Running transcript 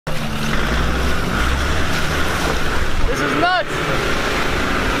is nuts!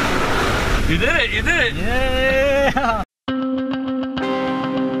 You did it! You did it! Yeah!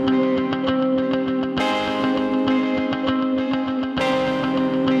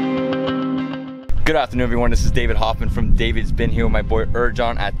 Good afternoon, everyone. This is David Hoffman from Davidsbeenhere with my boy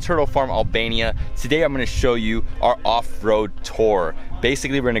Erjan at Turtle Farm Albania. Today I'm going to show you our off-road tour.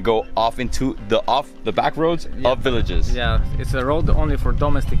 Basically, we're going to go off into the back roads of villages. Yeah, it's a road only for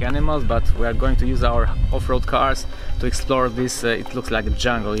domestic animals, but we are going to use our off-road cars to explore this. It looks like a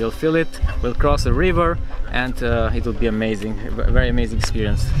jungle. You'll feel it. We'll cross a river, and it will be amazing. A very amazing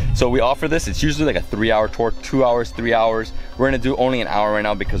experience. So we offer this. It's usually like a 3-hour tour, 2 hours, 3 hours. We're going to do only an hour right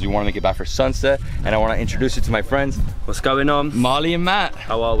now because we want to make it back for sunset. And I want to introduce you to my friends. What's going on? Molly and Matt.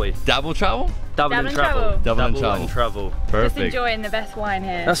 How are we? Dabble Travel? Dabble and Travel. Double and Travel. Perfect. Just enjoying the best wine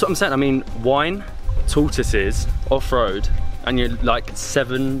here. That's what I'm saying. I mean, wine, tortoises, off-road, and you're like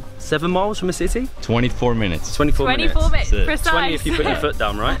 7 miles from a city? 24 minutes. 24 minutes. Precise. 20 if you put your foot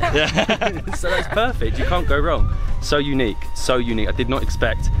down, right? Yeah. So that's perfect. You can't go wrong. So unique. So unique. I did not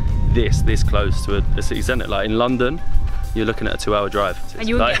expect this close to a city centre. Like in London, you're looking at a 2-hour drive. And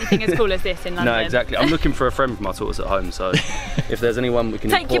you wouldn't get anything as cool as this in London. No, exactly. I'm looking for a friend for my tortoise at home, so if there's anyone we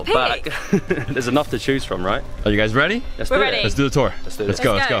can import back, there's enough to choose from, right? Are you guys ready? We're ready. Let's do the tour. Let's do this.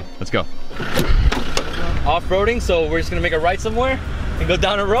 Let's go. Off-roading, so we're just gonna make a right somewhere and go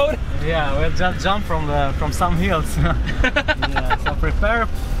down a road? Yeah, we'll just jump from some hills. Yeah, so prepare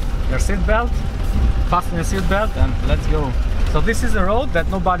your seatbelt, fasten your seatbelt, and let's go. So this is a road that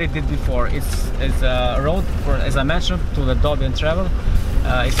nobody did before. It's a road for, as I mentioned, to the Dabble and Travel.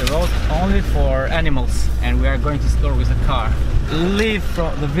 It's a road only for animals, and we are going to explore with a car. Leave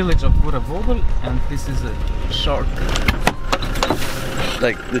from the village of Vogel, and this is a short.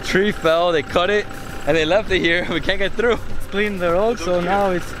 Like the tree fell, they cut it, and they left it here. We can't get through. Clean the road, so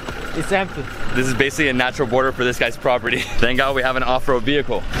now it's empty. This is basically a natural border for this guy's property. Thank God we have an off-road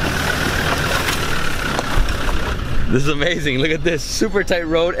vehicle. This is amazing. Look at this super tight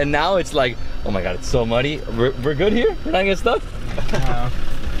road, and now it's like, oh my God, it's so muddy. We're good here? We're not getting stuck?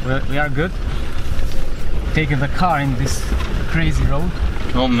 We are good. Taking the car in this crazy road.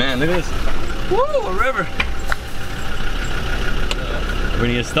 Oh man, look at this. Woo, a river. We're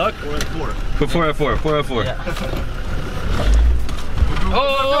gonna get stuck? 4 at 4. Yeah.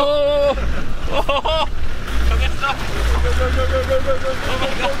 Oh! Oh! Don't get stuck. Oh my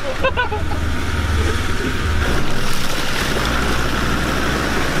God.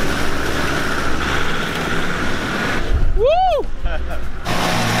 Woo!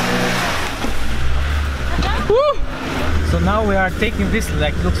 Woo! So now we are taking this,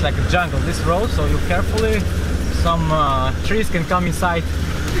 like, looks like a jungle, this road, so you carefully, some trees can come inside.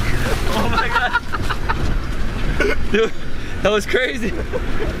 Oh my God! Dude, that was crazy!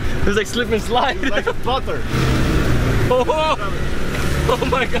 It was like slip and slide. It's like a butter. Oh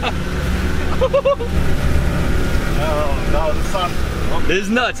my God! Oh, no, the sun. This is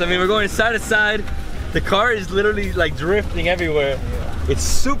nuts. I mean, we're going side to side. The car is literally like drifting everywhere. It's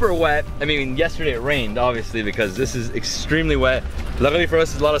super wet. I mean, yesterday it rained, obviously, because this is extremely wet. Luckily for us,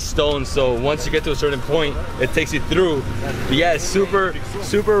 there's a lot of stones, so once you get to a certain point, it takes you through. But yeah, it's super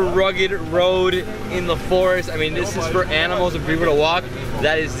rugged road in the forest. I mean, this is for animals and people to walk.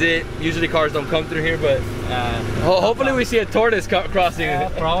 That is it. Usually cars don't come through here, but hopefully we see a tortoise crossing.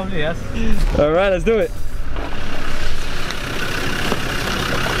 Probably, yes. All right, let's do it.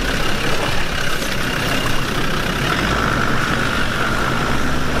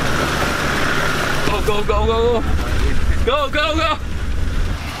 Go!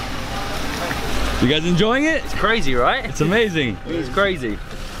 You guys enjoying it? It's crazy, right? It's amazing. It's crazy.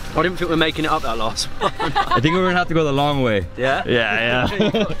 I didn't think we're making it up that last one. I think we're gonna have to go the long way. Yeah?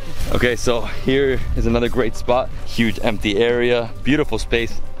 Yeah. Okay, so here is another great spot. Huge empty area, beautiful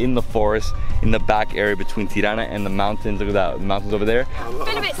space in the forest, in the back area between Tirana and the mountains. Look at that, the mountains over there. It's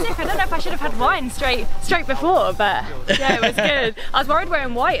been a bit sick. I don't know if I should have had wine straight before, but yeah, it was good. I was worried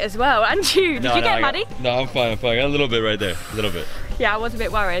wearing white as well. And you, did you get muddy? No, I'm fine. I got a little bit right there, a little bit. Yeah, I was a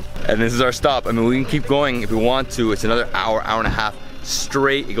bit worried. And this is our stop. I mean, we can keep going if we want to. It's another hour and a half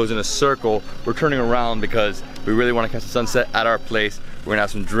straight. It goes in a circle. We're turning around because we really want to catch the sunset at our place. We're gonna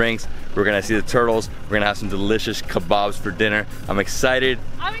have some drinks. We're gonna see the turtles. We're gonna have some delicious kebabs for dinner. I'm excited.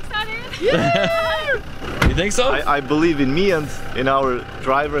 I'm excited. Yeah. You think so? I believe in me and in our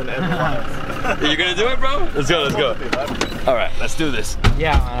driver and everyone else. You gonna do it, bro? Let's go. All right, let's do this.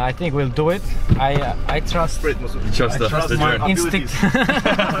 Yeah, I think we'll do it. I trust. You trust my instinct.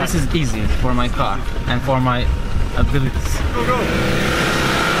 This is easy for my car and for my abilities. Go.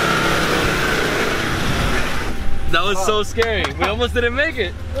 That was so scary. We almost didn't make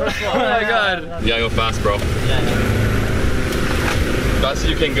it. Oh my God. You gotta go fast, bro. Yeah. fast as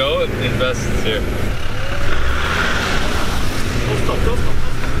you can go, invest here.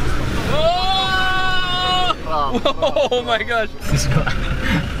 Oh! Oh my gosh! This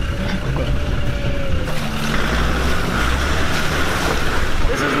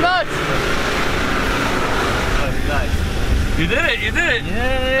is nuts! You did it! You did it!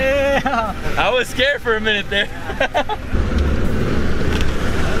 Yeah! I was scared for a minute there.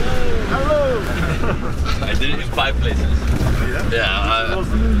 Hello! I did it in 5 places. Yeah.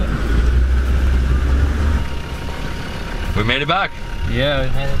 We made it back. Yeah, we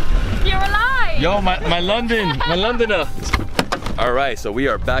made it. You're alive! Yo, my London, my Londoner. All right, so we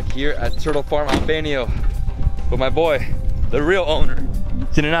are back here at Turtle Farm Albania with my boy, the real owner,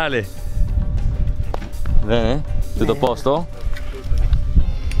 Cinnale. Bene, tutto a posto?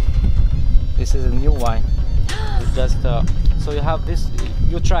 This is a new wine. It's just so you have this.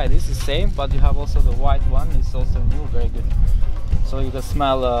 You try this, is same, but you have also the white one. It's also new, very good. So you can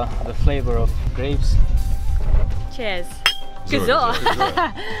smell the flavor of grapes. Cheers. Gazor.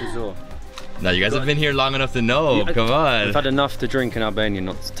 Now you guys have been here long enough to know. Yeah, Come on. We've had enough to drink in Albania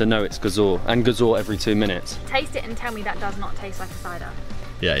not to know it's Gazor, and Gazor every 2 minutes. Taste it and tell me that does not taste like a cider.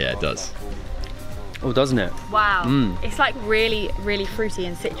 Yeah, it does. Oh, doesn't it? Wow. Mm. It's like really, really fruity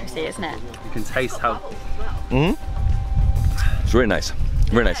and citrusy, isn't it? You can taste how. It's really nice.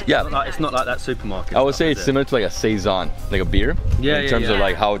 Very nice. Yeah. It's not like that supermarket. I would say stuff, it's is it? similar to like a saison, like a beer. Yeah, in terms of yeah.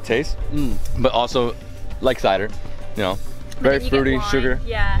 like how it tastes, but also like cider. You know, But very then you get fruity, wine. sugar.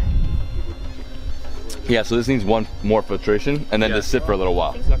 Yeah. Yeah. So this needs one more filtration, and then Yeah. just sit for a little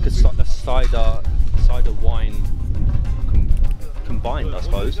while. It's like a cider wine combined, I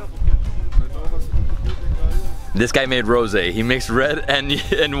suppose. This guy made rosé. He mixed red and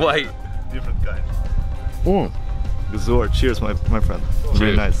white. Different kind. Gazor, cheers, my friend. Very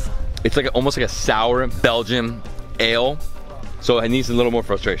Cheers. nice. It's like almost like a sour Belgian ale, so it needs a little more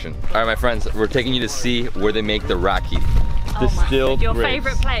frustration. All right, my friends, we're taking you to see where they make the raki. Distilled Your grapes.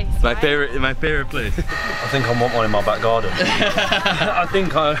 favourite place. My right? favorite place. I think I want one in my back garden. I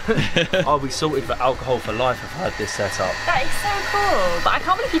think I'll be sorted for alcohol for life if I had this set up. That is so cool, but I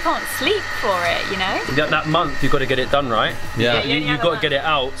can't believe you can't sleep for it, you know? That month you've got to get it done, right? Yeah. You've got to get it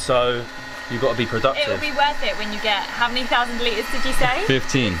out, so you've got to be productive. It will be worth it when you get, how many thousand litres did you say?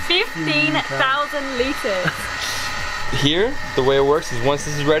 15. 15,000 litres. Here, the way it works is once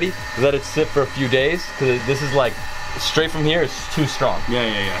this is ready, let it sit for a few days, because this is like, straight from here, it's too strong.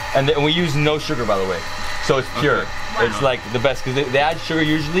 Yeah. And we use no sugar, by the way. So it's pure. Wow. It's like the best, because they add sugar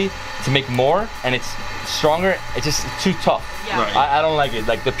usually to make more, and it's stronger. It's just too tough. Yeah. Right. I don't like it.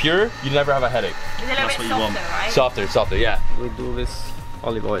 Like the pure, you never have a headache. It's a little bit softer, right? Softer, yeah. We do this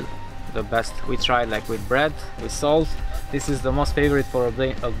olive oil, the best. We try like with bread, with salt. This is the most favorite for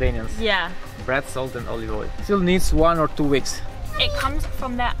Albanians. Yeah. Bread, salt, and olive oil. Still needs 1 or 2 weeks. It comes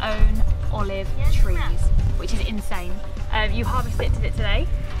from their own olive trees, which is insane. You harvested it today.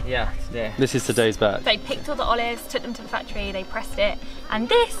 Yeah, it's there. This is today's batch. They picked all the olives, took them to the factory, they pressed it, and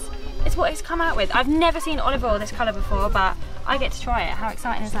this is what it's come out with. I've never seen olive oil this colour before, but I get to try it. How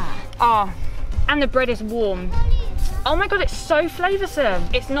exciting is that? Oh, and the bread is warm. Oh my god, it's so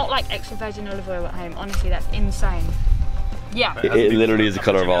flavoursome. It's not like extra virgin olive oil at home. Honestly, that's insane. Yeah. It literally is the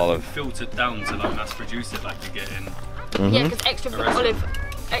color of olive. Filtered down to like mass produce it, like to get in. Yeah, because extra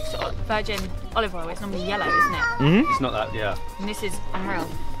virgin olive oil is normally yellow, isn't it? It's not that, yeah. And this is unreal.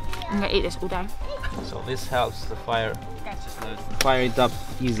 I'm gonna eat this all day. So this helps the fire it up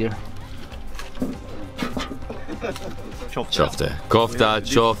easier. Chofte. Kofta,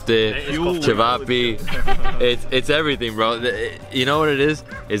 chofte, chevapi. It's everything, bro. You know what it is?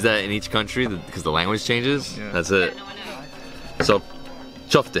 Is that in each country, because the language changes, that's it. So,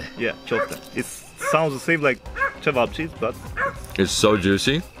 chofte. Yeah, chofte. It sounds the same like kebab cheese, but It's so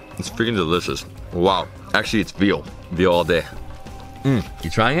juicy. It's freaking delicious. Wow. Actually, it's veal. Veal all day. You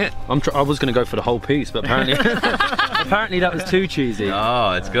trying it? I was going to go for the whole piece, but apparently apparently that was too cheesy.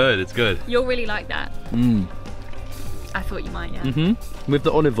 Oh, it's good. It's good. You'll really like that. I thought you might, yeah. With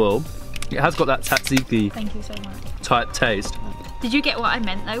the olive oil, it has got that tzatziki Thank you so much. type taste. Did you get what I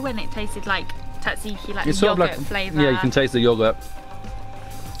meant though when it tasted like tzatziki, like It's sort of yogurt like flavour? Yeah, you can taste the yogurt.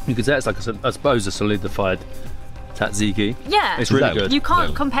 You could say it's like I suppose a solidified tzatziki. Yeah. It's really that- good. You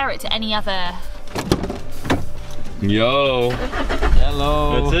can't compare it to any other. Yo.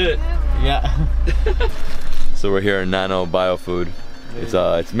 Hello. That's it. Yeah. So we're here in Nano Biofood.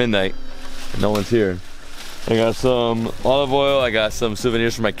 It's midnight and no one's here. I got some olive oil, I got some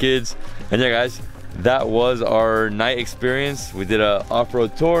souvenirs for my kids. And yeah guys, that was our night experience. We did a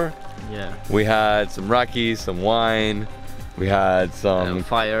off-road tour. Yeah. We had some Rockies, some wine, We had some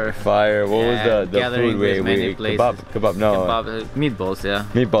fire. Fire. What was the gathering food with many we places. kebab? No. Kebab, meatballs, yeah.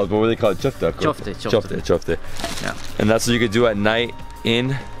 Meatballs. What were they called? Chofte. Chofte. Yeah. And that's what you could do at night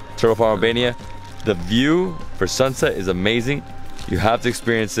in Turtle Farm Albania. The view for sunset is amazing. You have to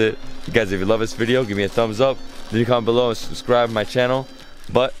experience it. You guys, if you love this video, give me a thumbs up. Leave a comment below and subscribe to my channel.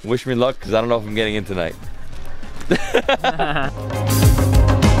 But wish me luck, because I don't know if I'm getting in tonight.